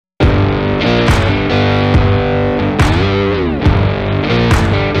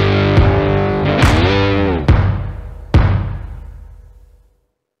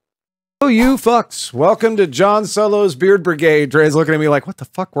you fucks. Welcome to John Solo's Beard Brigade. Dre's looking at me like, what the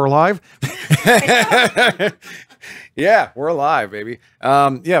fuck? We're live? Yeah, we're live, baby.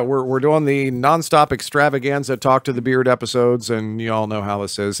 Yeah, we're doing the nonstop extravaganza Talk to the Beard episodes, and you all know how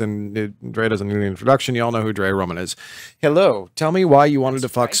this is. And Dre doesn't need an introduction. You all know who Drea Roman is. Hello. Tell me why you wanted to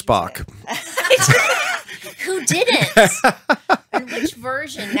fuck Spock. Who didn't? And which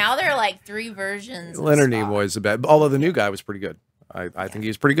version? Now there are like 3 versions. Leonard Nimoy is the best. Although the new guy was pretty good. I think he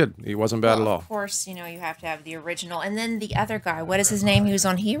was pretty good. He wasn't bad at all. Of course, you know, you have to have the original. And then the other guy, what is his name? He was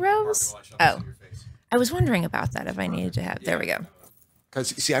on Heroes? Oh. I was wondering about that if I needed to have. There we go. Because,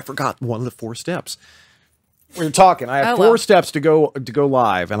 see, I forgot one of the 4 steps. We were talking. I have 4 steps to go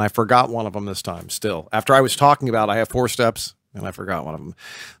live, and I forgot one of them this time still. After I was talking about I have 4 steps, and I forgot one of them.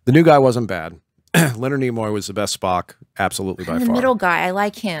 The new guy wasn't bad. Leonard Nimoy was the best Spock, absolutely by far. The middle guy, I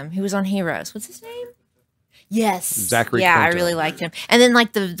like him. He was on Heroes. What's his name? Yes. Zachary Yeah, Quinto. I really liked him. And then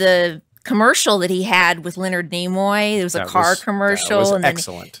like the commercial that he had with Leonard Nimoy, it was a car commercial. That was and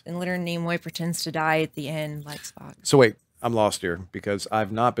excellent. And Leonard Nimoy pretends to die at the end like Spock. So wait, I'm lost here because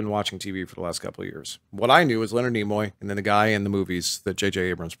I've not been watching TV for the last couple of years. What I knew was Leonard Nimoy and then the guy in the movies that J.J.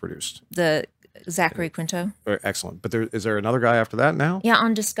 Abrams produced. The Zachary Quinto. Excellent. But is there another guy after that now? Yeah,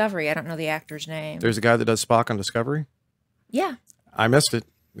 on Discovery. I don't know the actor's name. There's a guy that does Spock on Discovery? Yeah. I missed it.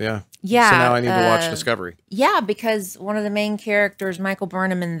 Yeah. Yeah. So now I need to watch Discovery. Yeah, because one of the main characters, Michael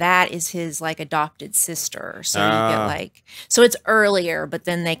Burnham, in that is his like adopted sister. So you get like, so it's earlier, but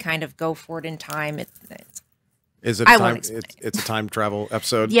then they kind of go forward in time. Is it a time? It's a time travel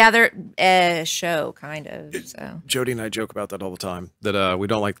episode. Yeah, they're a show kind of. So Jody and I joke about that all the time. That we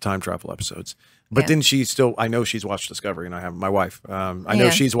don't like the time travel episodes. But then she still, I know she's watched Discovery, and I have my wife. I know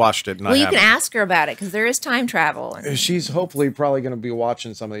she's watched it, and well, you can ask her about it because there is time travel. And she's hopefully probably going to be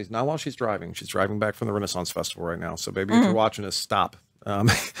watching some of these not while she's driving. She's driving back from the Renaissance Festival right now. So, baby, if you're watching us, stop.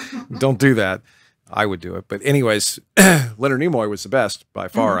 Don't do that. I would do it. But anyways, Leonard Nimoy was the best by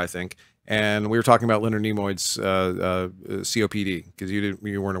far, I think. And we were talking about Leonard Nimoy's COPD because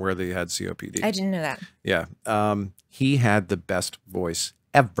you weren't aware that he had COPD. I didn't know that. Yeah, he had the best voice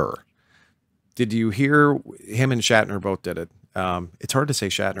ever. Did you hear him and Shatner both did it? It's hard to say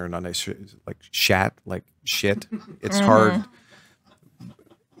Shatner and not like shit. It's hard.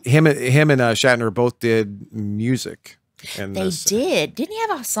 Him and Shatner both did music. And they did. Didn't he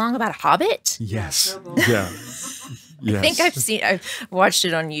have a song about a Hobbit? Yes. Yeah. Yes. I think I've watched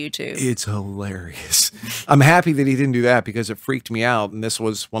it on YouTube. It's hilarious. I'm happy that he didn't do that because it freaked me out. And this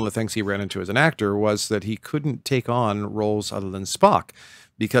was one of the things he ran into as an actor was that he couldn't take on roles other than Spock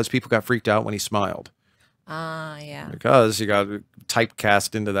because people got freaked out when he smiled. Yeah. Because you got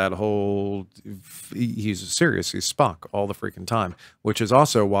typecast into that whole, he's serious, he's Spock all the freaking time, which is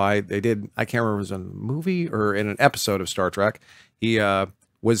also why they did, I can't remember if it was in a movie or in an episode of Star Trek, he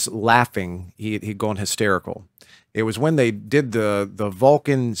was laughing, he'd gone hysterical. It was when they did the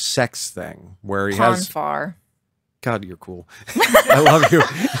Vulcan sex thing where he Ponfar. God, you're cool. I love you.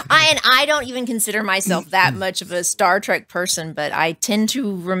 I don't even consider myself that much of a Star Trek person, but I tend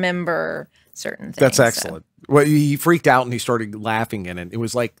to remember certain things. That's excellent. So. Well, he freaked out and he started laughing in it. It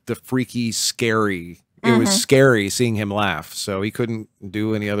was like the freaky, scary. It was scary seeing him laugh. So he couldn't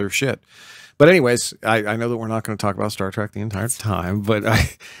do any other shit. But anyways, I know that we're not going to talk about Star Trek the entire time, but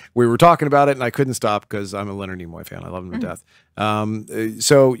we were talking about it and I couldn't stop because I'm a Leonard Nimoy fan. I love him to death.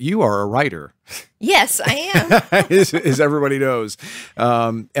 So you are a writer. Yes, I am. as everybody knows.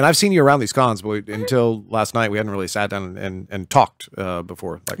 And I've seen you around these cons, but until last night, we hadn't really sat down and talked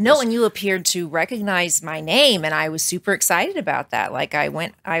before. Like no, and you appeared to recognize my name, and I was super excited about that. Like I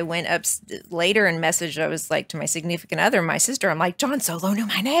went up later and messaged, I was like to my significant other, my sister, I'm like, John Solo knew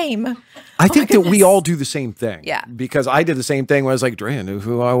my name. I think that we all do the same thing. Yeah. Because I did the same thing when I was like, Drea knew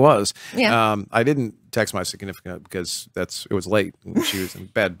who I was. Yeah. I didn't text my significant because it was late and she was in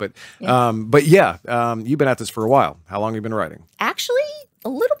bed. But yeah, you've been at this for a while. How long have you been writing? Actually, a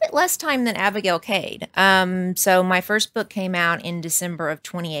little bit less time than Abigail Cade. So my first book came out in December of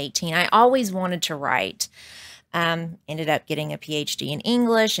 2018. I always wanted to write. Ended up getting a PhD in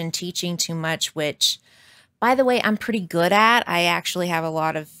English and teaching too much, which, by the way, I'm pretty good at. I actually have a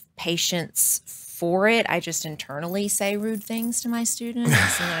lot of patience for it. I just internally say rude things to my students,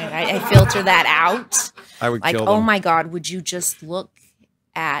 and I filter that out. I would like, kill them. oh my God, would you just look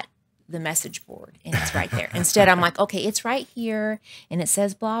at the message board and it's right there. Instead, I'm like, okay, it's right here and it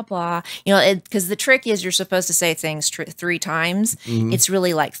says blah, blah. You know, because the trick is you're supposed to say things 3 times. It's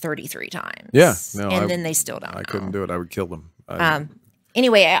really like 33 times. Yeah. No, and then they still don't know. I couldn't do it. I would kill them.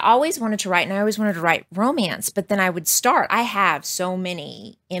 anyway, I always wanted to write, and I always wanted to write romance, but then I would start. I have so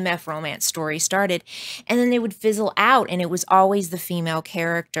many MF romance stories started, and then they would fizzle out, and it was always the female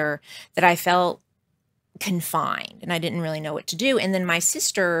character that I felt confined, and I didn't really know what to do. And then my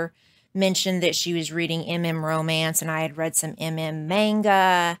sister mentioned that she was reading MM romance, and I had read some MM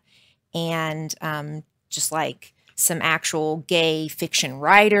manga, and just like some actual gay fiction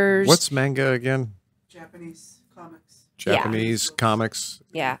writers. What's manga again? Japanese comics. Japanese comics.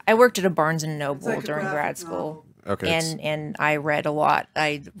 Yeah, I worked at a Barnes and Noble during grad school. Okay. And I read a lot.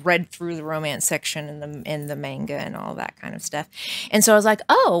 I read through the romance section and the manga and all that kind of stuff. And so I was like,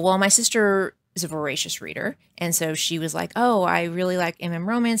 oh, well, my sister is a voracious reader. And so she was like, oh, I really like MM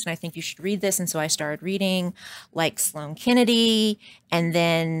romance, and I think you should read this. And so I started reading like Sloane Kennedy, and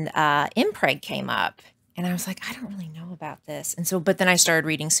then Impreg came up. And I was like, I don't really know about this. And so, but then I started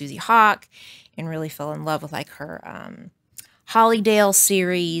reading Susie Hawk and really fell in love with like her Hollydale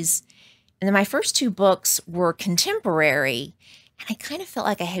series. And then my first 2 books were contemporary, and I kind of felt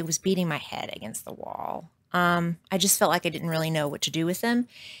like I was beating my head against the wall. I just felt like I didn't really know what to do with them.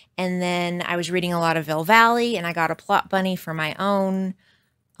 And then I was reading a lot of Ville Valley, and I got a plot bunny for my own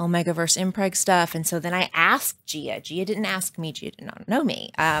Omegaverse Impreg stuff. And so then I asked Gia. Gia didn't ask me. Gia did not know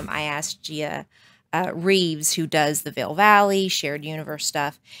me. I asked Gia Reeves, who does the Ville Valley shared universe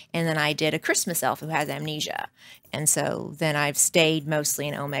stuff, and then I did a Christmas elf who has amnesia, and so then I've stayed mostly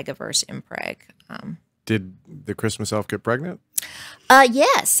in Omegaverse Impreg. Did the Christmas elf get pregnant?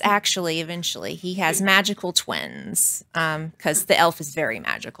 Yes, actually, eventually he has magical twins, because the elf is very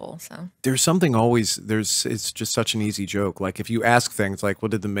magical. So There's something always it's just such an easy joke. Like if you ask things like, well,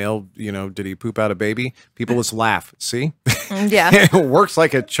 did the male, did he poop out a baby? People just laugh. See? yeah, It works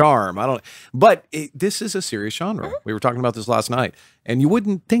like a charm. But this is a serious genre. We were talking about this last night, and you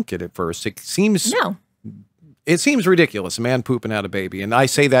wouldn't think it at first. It seems ridiculous, a man pooping out a baby. And I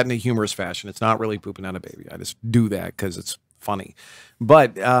say that in a humorous fashion. It's not really pooping out a baby. I just do that because it's funny.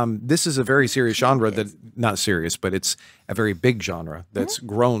 But this is a very serious genre not serious, but it's a very big genre that's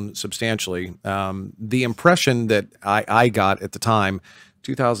grown substantially. The impression that I got at the time,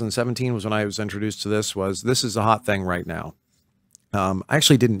 2017 was when I was introduced to this is a hot thing right now. I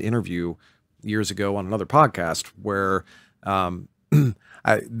actually did an interview years ago on another podcast where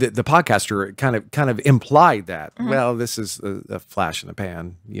the podcaster kind of implied that, well, this is a flash in the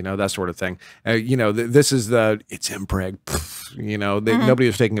pan, that sort of thing. This is it's Impreg, nobody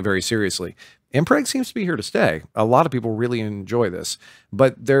was taking it very seriously. Impreg seems to be here to stay. A lot of people really enjoy this,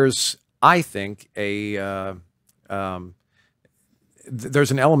 but there's, I think, there's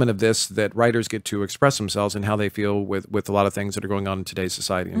an element of this that writers get to express themselves and how they feel with a lot of things that are going on in today's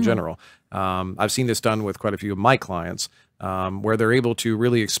society in general. I've seen this done with quite a few of my clients, where they're able to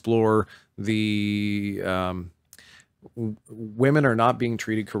really explore the women are not being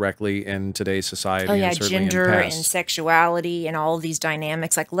treated correctly in today's society. Oh yeah, and certainly gender in the and past. sexuality and all of these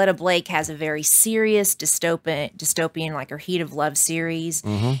dynamics. Like Letta Blake has a very serious dystopian, like her Heat of Love series.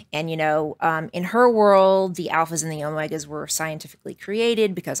 And in her world, the alphas and the omegas were scientifically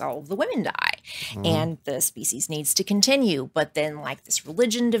created because all of the women die, and the species needs to continue. But then like this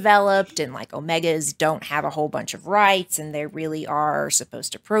religion developed, and like omegas don't have a whole bunch of rights, and they really are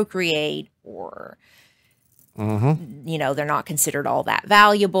supposed to procreate, or they're not considered all that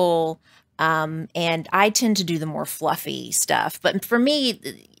valuable. And I tend to do the more fluffy stuff. But for me,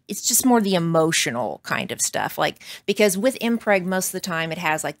 it's just more the emotional kind of stuff. Like, because with Impreg, most of the time it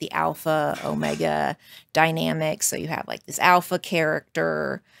has like the alpha omega dynamic. So you have like this alpha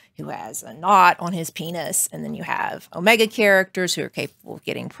character who has a knot on his penis, and then you have omega characters who are capable of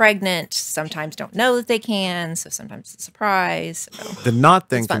getting pregnant, sometimes don't know that they can, so sometimes it's a surprise. So The knot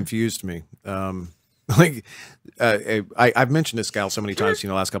thing confused me. I've mentioned this gal so many times,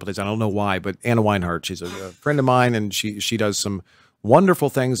 the last couple of days. I don't know why, but Anna Weinhardt, she's a friend of mine, and she does some wonderful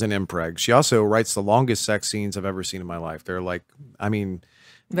things in Impreg. She also writes the longest sex scenes I've ever seen in my life. They're like,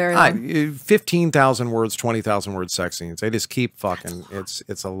 very long. 15,000 words, 20,000 word sex scenes. They just keep fucking.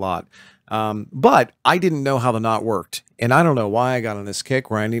 It's a lot. But I didn't know how the knot worked, and I don't know why I got on this kick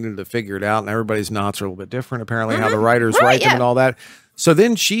where I needed to figure it out. And everybody's knots are a little bit different, apparently, how the writers write them and all that. So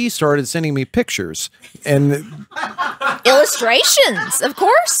then she started sending me pictures and illustrations, of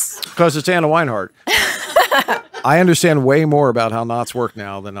course, because it's Anna Weinhardt. I understand way more about how knots work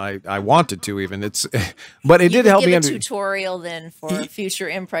now than I wanted to even. But it did help me. Give a tutorial then for future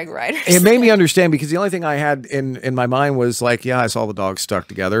Impreg writers. It made me understand, because the only thing I had in my mind was like, yeah, I saw the dog stuck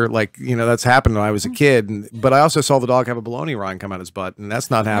together. Like, that's happened when I was a kid. But I also saw the dog have a baloney rind come out his butt, and that's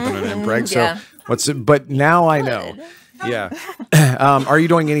not happening in Impreg. So but now I know. Yeah. Are you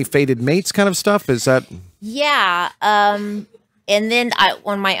doing any fated mates kind of stuff? Is that? Yeah. and then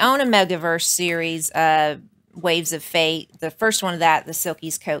on my own Omegaverse series, Waves of Fate, the first one of that, the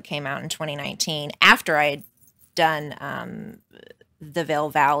Silky's Coat, came out in 2019 after I had done the Veil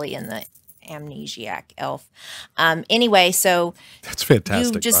Valley and the Amnesiac Elf. Anyway, so that's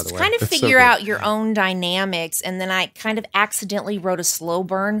fantastic. You just by the way. kind of That's so figure good. out your own dynamics, and then I kind of accidentally wrote a slow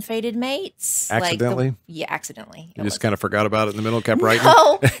burn Fated Mates. Accidentally? Yeah, accidentally. You just kind of forgot about it in the middle, kept writing.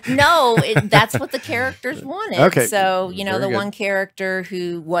 No, that's what the characters wanted. Okay. So, Very the good. one character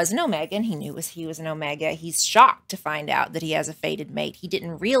who was an Omega, and he knew he was an Omega, he's shocked to find out that he has a fated mate. He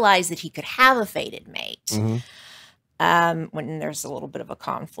didn't realize that he could have a fated mate. Mm-hmm. When there's a little bit of a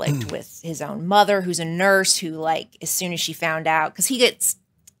conflict with his own mother, who's a nurse, who, like, as soon as she found out, because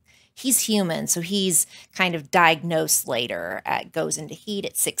he's human, so he's kind of diagnosed later, goes into heat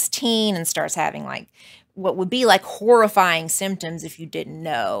at 16 and starts having, like, what would be like horrifying symptoms if you didn't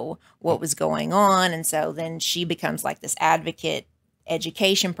know what was going on. And so then she becomes like this advocate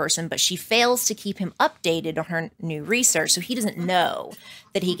education person, but she fails to keep him updated on her new research. So he doesn't know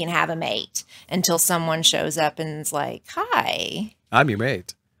that he can have a mate until someone shows up and is like, hi, I'm your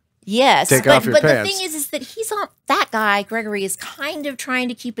mate. Yes. Take but off your but pants. the thing is that he's on that guy, Gregory, is kind of trying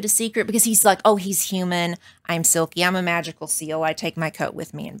to keep it a secret because he's like, oh, he's human. I'm Silky. I'm a magical seal. I take my coat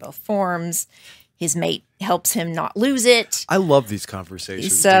with me in both forms. His mate helps him not lose it. I love these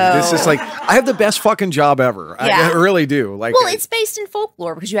conversations. So- dude. This is like, I have the best fucking job ever. Yeah. I really do. Like, Well, it's based in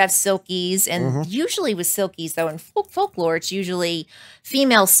folklore because you have silkies, and usually with silkies, though, in folklore, it's usually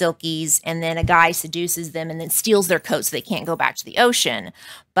female silkies, and then a guy seduces them and then steals their coat so they can't go back to the ocean.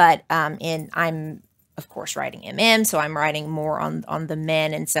 But I'm, of course, writing MM, so I'm writing more on the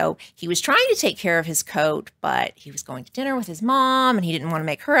men. And so he was trying to take care of his coat, but he was going to dinner with his mom, and he didn't want to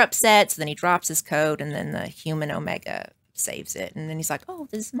make her upset, so then he drops his coat, and then the human Omega saves it. And then he's like, oh,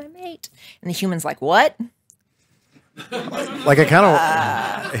 this is my mate. And the human's like, what? like I kind of,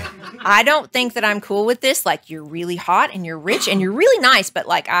 I don't think that I'm cool with this. Like, you're really hot and you're rich and you're really nice, but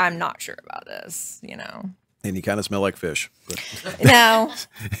like, I'm not sure about this, and you kind of smell like fish. But No.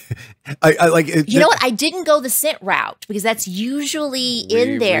 I like it. You know what? I didn't go the scent route because that's usually in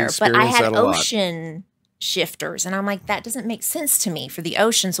We there, but I experience had that a lot. ocean shifters, and I'm like, that doesn't make sense to me for the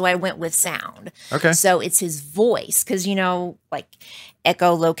ocean, so I went with sound. Okay. So it's his voice, because like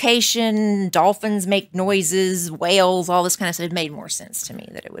echolocation, dolphins make noises, whales, all this kind of stuff. It made more sense to me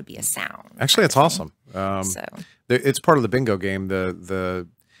that it would be a sound. Actually, it's awesome. So It's part of the bingo game.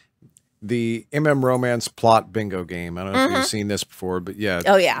 The MM Romance plot bingo game. I don't know if you've seen this before, but yeah.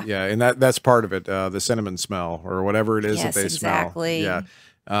 Oh, yeah. Yeah, and that's part of it. The cinnamon smell or whatever it is Yes, that they exactly. smell.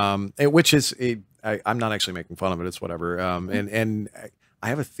 Yeah. Which is I'm not actually making fun of it. It's whatever. And I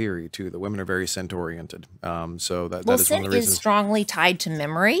have a theory too that women are very scent oriented. So that is one of scent the is reasons. strongly tied to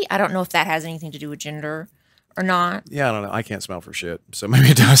memory. I don't know if that has anything to do with gender or not. Yeah, I don't know. I can't smell for shit, so maybe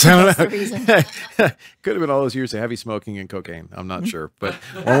it does. I don't know. That's the reason. Could have been all those years of heavy smoking and cocaine. I'm not sure, but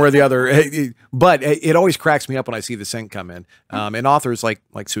one way or the other. But it always cracks me up when I see the scent come in. And authors like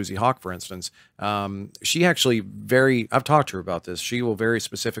Susie Hawk, for instance, she actually I've talked to her about this. She will very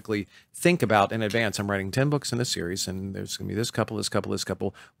specifically think about in advance. I'm writing 10 books in this series, and there's going to be this couple, this couple, this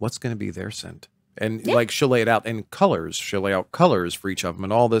couple. What's going to be their scent? And like she'll lay it out in colors. She'll lay out colors for each of them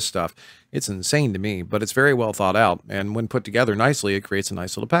and all this stuff. It's insane to me, but it's very well thought out. And when put together nicely, it creates a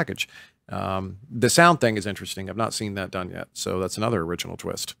nice little package. The sound thing is interesting. I've not seen that done yet. So that's another original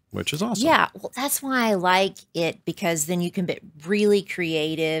twist, which is awesome. Yeah, well, that's why I like it, because then you can be really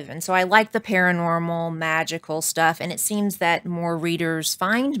creative. And so I like the paranormal, magical stuff. And it seems that more readers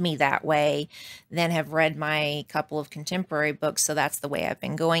find me that way than have read my couple of contemporary books. So that's the way I've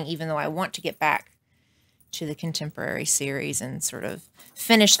been going, even though I want to get back to the contemporary series and sort of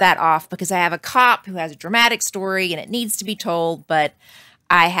finish that off, because I have a cop who has a dramatic story and it needs to be told, but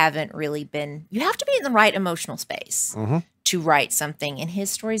I haven't really been. You have to be in the right emotional space to write something, and his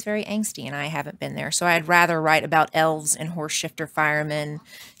story is very angsty, and I haven't been there. So I'd rather write about elves and horse shifter firemen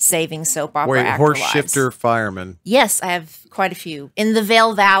saving soap opera Wait, actor horse lives. shifter fireman. Yes, I have quite a few. In the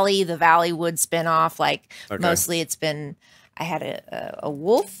Veil Valley, the Valleywood spinoff, like Okay. mostly it's been, I had a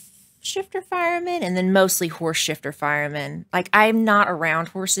wolf shifter fireman and then mostly horse shifter fireman. Like, I'm not around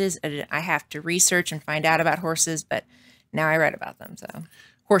horses. I have to research and find out about horses, but now I read about them. So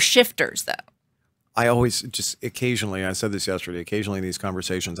horse shifters, though. I always just occasionally, I said this yesterday, occasionally in these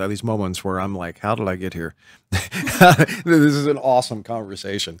conversations, I have these moments where I'm like, how did I get here? This is an awesome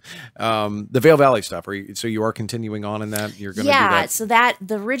conversation. The Veil Valley stuff, so you are continuing on in that? You're going to do that? So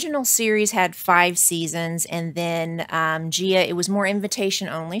the original series had 5 seasons, and then Gia, it was more invitation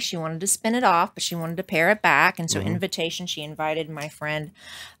only. She wanted to spin it off, but she wanted to pare it back. And so invitation, she invited my friend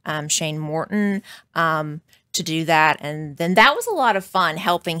Shane Morton to do that. And then that was a lot of fun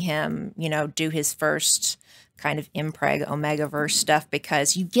helping him, you know, do his first kind of impreg Omegaverse stuff,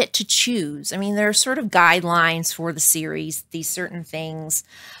 because you get to choose. I mean, there are sort of guidelines for the series, these certain things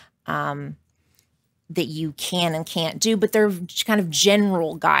that you can and can't do, but they're kind of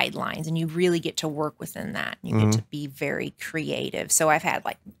general guidelines, and you really get to work within that. You get to be very creative. So I've had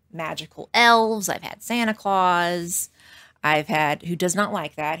like magical elves, I've had Santa Claus, I've had, who does not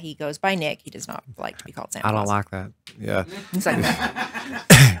like that. He goes by Nick. He does not like to be called Santa Claus. I don't like that. Yeah. He's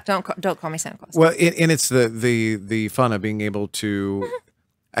like, don't call me Santa Claus. Well, and it's the fun of being able to.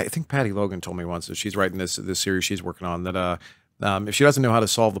 I think Patty Logan told me once that she's writing this series she's working on, that if she doesn't know how to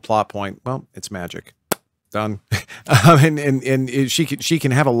solve the plot point, well, it's magic. Done. And she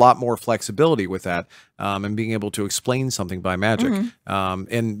can have a lot more flexibility with that, and being able to explain something by magic.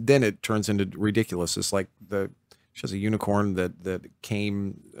 And then it turns into ridiculous. It's like she has a unicorn that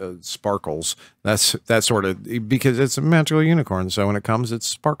came sparkles. That's that sort of, because it's a magical unicorn. So when it comes, it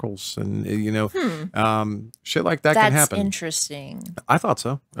sparkles, and you know, shit like that can happen. That's interesting. I thought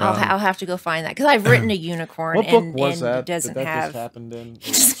so. I'll have to go find that, because I've written a unicorn. What book was and that? It doesn't that have. Just happened in?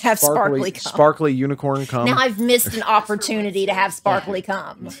 Just have sparkly cum. Sparkly unicorn cum. Now I've missed an opportunity to have sparkly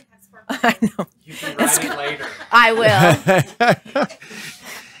cum. I know. You can write it later. I will.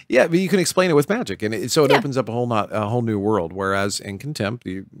 Yeah, but you can explain it with magic, and so it opens up a whole new world. Whereas in Contempt,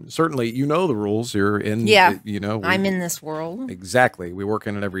 certainly you know the rules. You're in. Yeah, you know. I'm in this world. Exactly. We work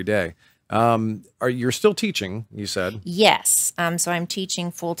in it every day. You're still teaching? You said. Yes. So I'm teaching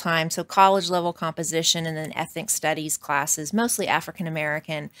full time. So college level composition, and then ethnic studies classes, mostly African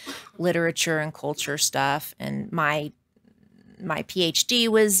American literature and culture stuff. And my PhD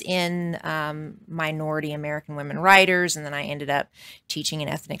was in minority American women writers, and then I ended up teaching in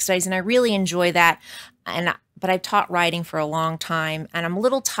ethnic studies, and I really enjoy that. But I taught writing for a long time, and I'm a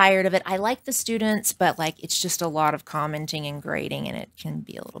little tired of it. I like the students, but like it's just a lot of commenting and grading, and it can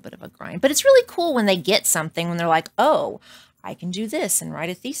be a little bit of a grind. But it's really cool when they get something, when they're like, oh, I can do this and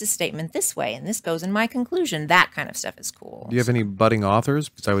write a thesis statement this way, and this goes in my conclusion. That kind of stuff is cool. Do you have any budding authors?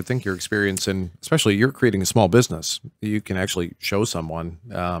 Because I would think your experience, and especially you're creating a small business, you can actually show someone,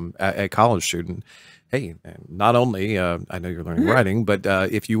 a college student, hey, not only I know you're learning writing, but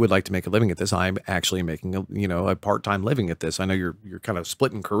if you would like to make a living at this, I'm actually making a part-time living at this. I know you're kind of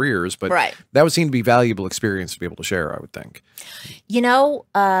splitting careers, but that would seem to be valuable experience to be able to share, I would think. You know,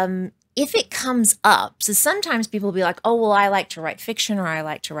 if it comes up, so sometimes people will be like, oh, well, I like to write fiction, or I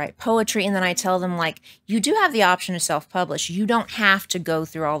like to write poetry. And then I tell them, like, you do have the option to self-publish. You don't have to go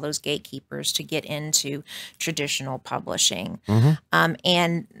through all those gatekeepers to get into traditional publishing.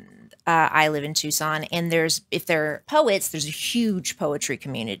 I live in Tucson, and if they're poets, there's a huge poetry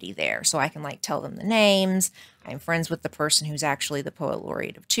community there. So I can like tell them the names. I'm friends with the person who's actually the poet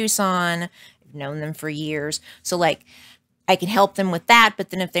laureate of Tucson. I've known them for years. So like, I can help them with that. But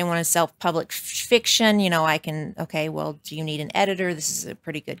then if they want to self-publish fiction, you know, I can, okay, well, do you need an editor? This is a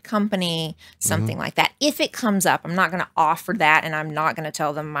pretty good company, something like that. If it comes up, I'm not going to offer that, and I'm not going to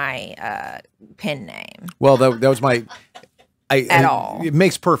tell them my pen name. Well, that was my... At all. It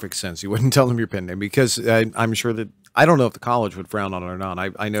makes perfect sense. You wouldn't tell them your pen name, because I'm sure that, I don't know if the college would frown on it or not.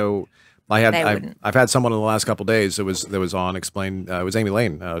 I know I've had someone in the last couple of days that was on explain. It was Amy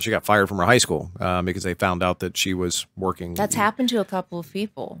Lane. She got fired from her high school because they found out that she was working. That's happened to a couple of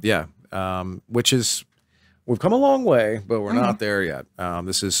people. Yeah, which is, we've come a long way, but we're not there yet.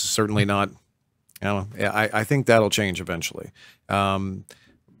 This is certainly not. I think that'll change eventually.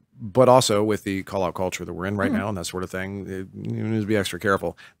 But also with the call-out culture that we're in right now and that sort of thing, you need to be extra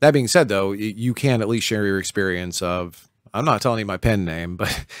careful. That being said, though, you can at least share your experience of, I'm not telling you my pen name,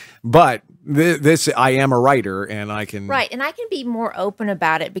 but this, I am a writer, and I can... Right, and I can be more open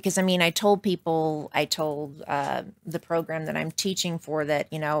about it, because, I mean, I told the program that I'm teaching for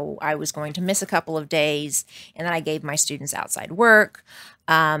that, you know, I was going to miss a couple of days, and then I gave my students outside work.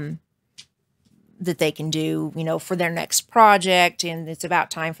 That they can do, you know, for their next project. And it's about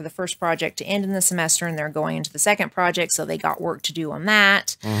time for the first project to end in the semester, and they're going into the second project. So they got work to do on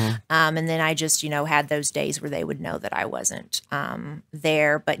that. And then I just, you know, had those days where they would know that I wasn't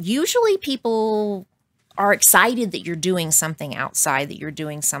there. But usually people are excited that you're doing something outside, that you're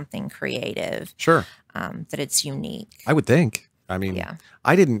doing something creative. Sure. That it's unique. I would think. I mean, yeah.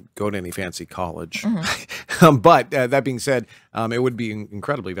 I didn't go to any fancy college. But that being said, it would be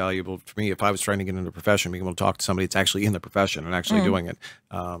incredibly valuable for me if I was trying to get into the profession, being able to talk to somebody that's actually in the profession and actually doing it.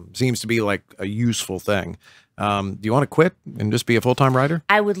 Seems to be like a useful thing. Do you want to quit and just be a full-time writer?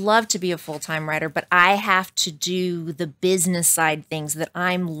 I would love to be a full-time writer, but I have to do the business side things that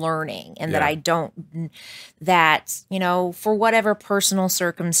I'm learning and that I don't, that, you know, for whatever personal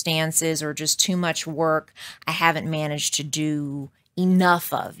circumstances or just too much work, I haven't managed to do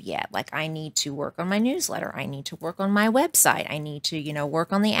enough of yet. Like I need to work on my newsletter. I need to work on my website. I need to, you know,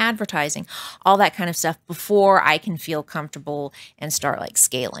 work on the advertising, all that kind of stuff before I can feel comfortable and start like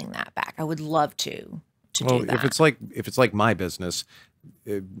scaling that back. I would love to do that. If it's like my business,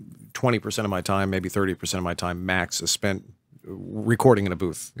 20% of my time, maybe 30% of my time max is spent recording in a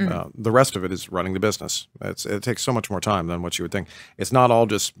booth. The rest of it is running the business. It takes so much more time than what you would think. It's not all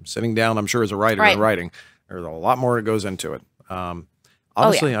just sitting down, I'm sure, as a writer and writing. There's a lot more that goes into it.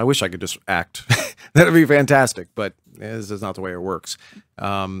 Honestly, I wish I could just act. That'd be fantastic, but this is not the way it works.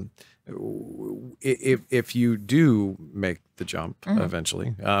 If you do make the jump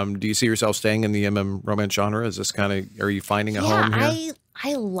eventually, do you see yourself staying in the romance genre? Is this kind of, are you finding a home here?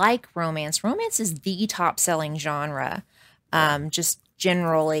 I like romance. Romance is the top-selling genre, just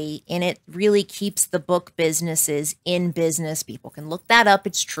generally, and it really keeps the book businesses in business. People can look that up.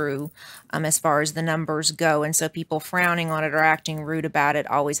 It's true as far as the numbers go. And so people frowning on it or acting rude about it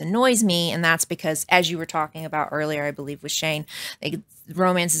always annoys me. And that's because, as you were talking about earlier, I believe with Shane,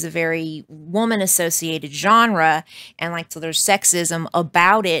 romance is a very woman-associated genre. And like, so there's sexism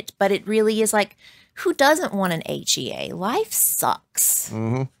about it, but it really is like, who doesn't want an HEA? Life sucks.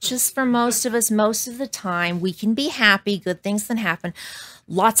 Just for most of us, most of the time, we can be happy, good things can happen.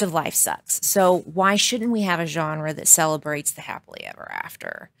 Lots of life sucks. So why shouldn't we have a genre that celebrates the happily ever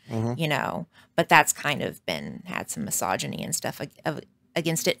after? You know, but that's kind of had some misogyny and stuff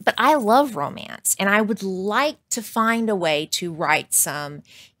against it. But I love romance, and I would like to find a way to write some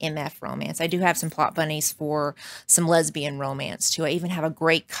MF romance. I do have some plot bunnies for some lesbian romance too. I even have a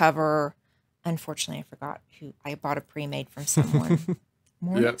great cover. Unfortunately, I forgot who I bought a pre-made from someone.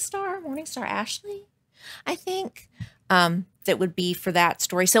 Morningstar Ashley, I think, that would be for that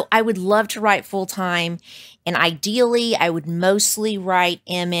story. So I would love to write full-time, and ideally I would mostly write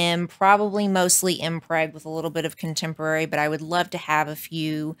MM, probably mostly impreg with a little bit of contemporary, but I would love to have a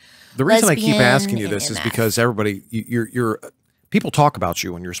few. The reason I keep asking you this is because everybody, people talk about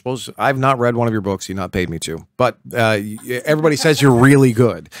you, and you're supposed to. I've not read one of your books. You've not paid me to, but everybody says you're really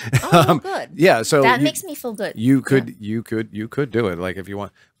good. Oh, good. Yeah, so that makes me feel good. You could do it, like if you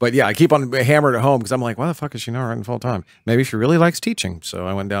want. But yeah, I keep on hammering it home because I'm like, why the fuck is she not writing full time? Maybe she really likes teaching. So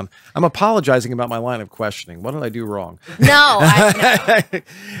I went down. I'm apologizing about my line of questioning. What did I do wrong? No,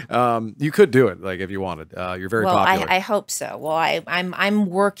 you could do it, like if you wanted. You're very popular. I hope so. Well, I'm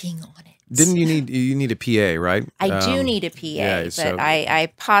working on it. Didn't you need a PA, right? I do need a PA, but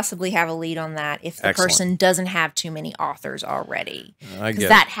I possibly have a lead on that if the person doesn't have too many authors already. Because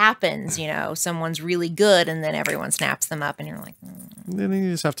that happens, you know, someone's really good and then everyone snaps them up and you're like, Then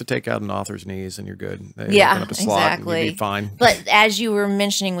you just have to take out an author's knees and you're good. They open up a slot exactly. And you'll be fine. But as you were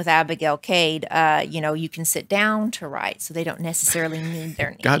mentioning with Abigail Cade, you know, you can sit down to write, so they don't necessarily need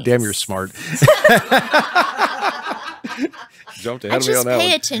their knees. God damn, you're smart. Jumped ahead of me on that one. I just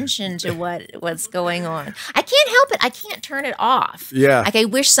pay attention to what's going on. I can't help it. I can't turn it off. Yeah. Like I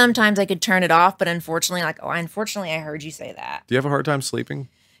wish sometimes I could turn it off, but unfortunately, unfortunately, I heard you say that. Do you have a hard time sleeping?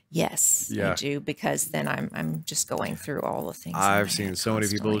 Yes, I do, because then I'm just going through all the things. I've seen so many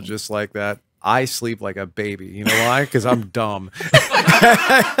people just like that. I sleep like a baby. You know why? Because I'm dumb.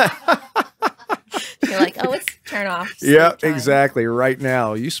 You're like, oh, it's turn off. Yeah, time. Exactly. Right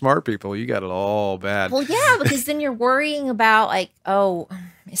now, you smart people, you got it all bad. Well, yeah, because then you're worrying about like, oh,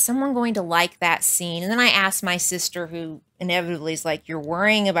 is someone going to like that scene? And then I asked my sister, who inevitably is like, you're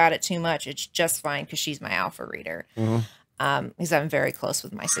worrying about it too much. It's just fine, because she's my alpha reader. Because I'm very close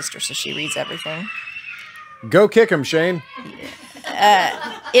with my sister, so she reads everything. Go kick him, Shane.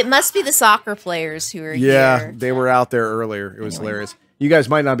 It must be the soccer players who are here. Yeah, they were out there earlier. It was hilarious. You guys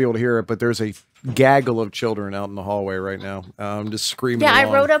might not be able to hear it, but there's a gaggle of children out in the hallway right now, just screaming. Yeah,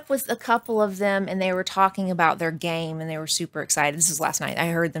 along. I rode up with a couple of them, and they were talking about their game, and they were super excited. This was last night. I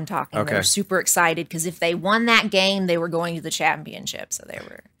heard them talking. Okay. They were super excited because if they won that game, they were going to the championship. So they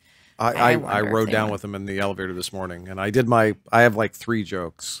were. I rode down with them in the elevator this morning, and I have like 3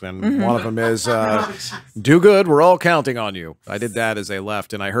 jokes, and one of them is, do good, we're all counting on you. I did that as they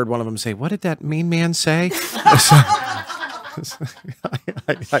left, and I heard one of them say, what did that mean man say?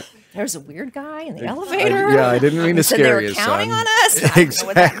 There's a weird guy in the elevator. I didn't mean to scare you, counting son. on us.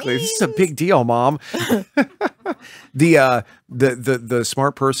 Exactly. This is a big deal, Mom. The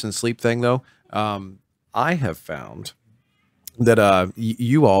smart person sleep thing, though. I have found that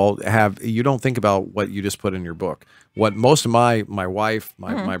you all have, you don't think about what you just put in your book. What most of my wife,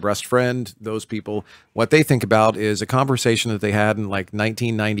 my best friend, those people, what they think about is a conversation that they had in like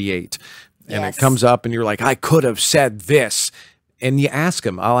 1998. And it comes up and you're like, I could have said this. And you ask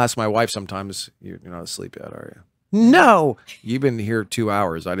them. I'll ask my wife sometimes, you're not asleep yet, are you? No, you've been here 2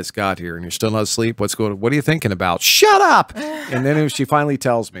 hours. I just got here and you're still not asleep. What's going on? What are you thinking about? Shut up. And then she finally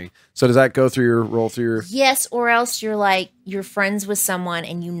tells me. So does that go through your, roll through your? Yes, or else you're like, you're friends with someone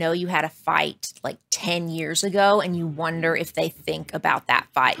and you know you had a fight like 10 years ago and you wonder if they think about that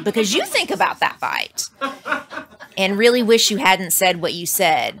fight because you think about that fight and really wish you hadn't said what you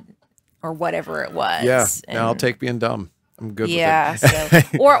said or whatever it was. Yeah, and now I'll take being dumb. I'm good with yeah, it.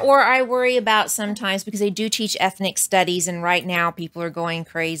 so or I worry about sometimes because they do teach ethnic studies and right now people are going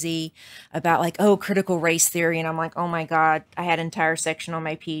crazy about like, oh, critical race theory. And I'm like, oh my God, I had an entire section on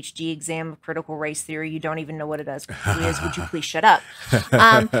my PhD exam of critical race theory. You don't even know what it is. Would you please shut up?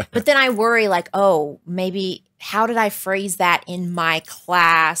 But then I worry like, oh, maybe how did I phrase that in my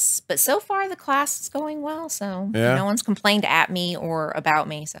class? But so far the class is going well. So no one's complained at me or about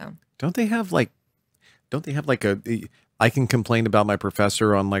me. So don't they have like I can complain about my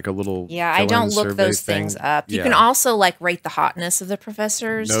professor on like a little I don't look those things up. You can also like rate the hotness of the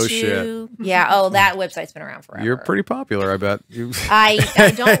professors no too. Shit. Yeah. Oh, that website's been around forever. You're pretty popular, I bet.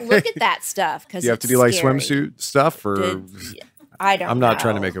 I don't look at that stuff because you have to do like swimsuit stuff or I don't. I'm not know.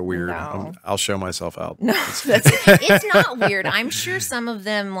 trying to make it weird. No. I'll show myself out. No, it's not weird. I'm sure some of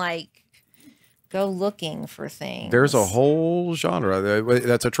them like go looking for things. There's a whole genre.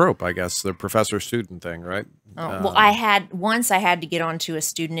 That's a trope, I guess. The professor-student thing, right? Oh, well, I had to get onto a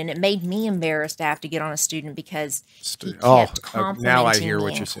student, and it made me embarrassed to have to get on a student because he kept complimenting now I hear what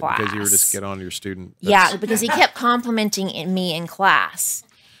me you're in saying class. because you were just get on your student. Yeah, because he kept complimenting me in class.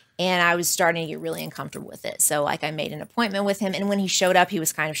 And I was starting to get really uncomfortable with it. So, like, I made an appointment with him. And when he showed up, he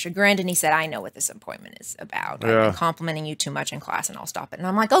was kind of chagrined. And he said, I know what this appointment is about. I've been complimenting you too much in class, and I'll stop it. And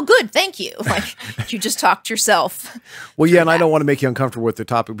I'm like, oh, good. Thank you. Like, you just talked yourself. Well, yeah, and I don't want to make you uncomfortable with the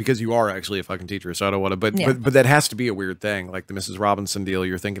topic because you are actually a fucking teacher. So I don't want to. But that has to be a weird thing. Like the Mrs. Robinson deal.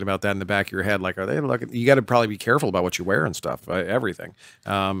 You're thinking about that in the back of your head. Like, are they looking? You got to probably be careful about what you wear and stuff. Everything.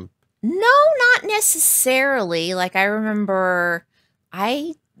 No, not necessarily. Like, I remember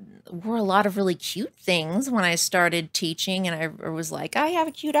I wore a lot of really cute things when I started teaching, and I was like, I have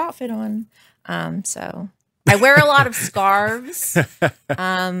a cute outfit on. So I wear a lot of scarves. So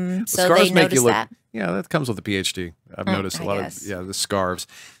scarves they notice that. Yeah, that comes with a PhD. I've noticed a lot of the scarves.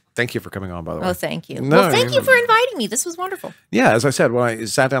 Thank you for coming on, by the way. Oh, thank you. No, well, thank you for inviting me. This was wonderful. Yeah, as I said, when I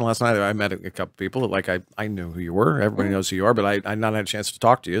sat down last night, I met a couple people. Like I knew who you were. Everybody knows who you are, but I not had a chance to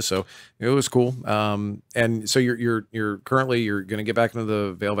talk to you, so it was cool. And so you're currently going to get back into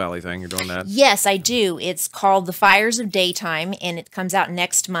the Vail Valley thing. You're doing that? Yes, I do. It's called The Fires of Daytime, and it comes out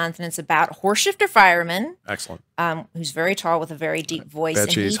next month. And it's about a horse shifter fireman. Excellent. Who's very tall with a very deep voice,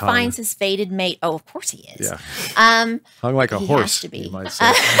 and he hung. finds his fated mate. Oh, of course he is. Yeah. Hung like a horse. Has to be. You might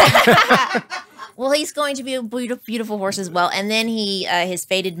say. Well, he's going to be a beautiful horse as well. And then his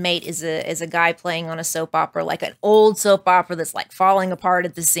fated mate is a guy playing on a soap opera, like an old soap opera that's like falling apart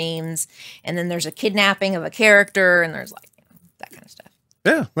at the seams. And then there's a kidnapping of a character, and there's like that kind of stuff.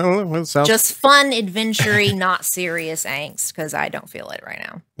 Yeah, well, it sounds just fun, adventure-y, not serious angst because I don't feel it right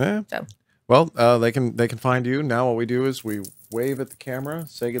now. Yeah. So. Well, they can find you. Now what we do is we wave at the camera,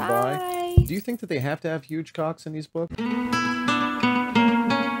 say goodbye. Bye. Do you think that they have to have huge cocks in these books?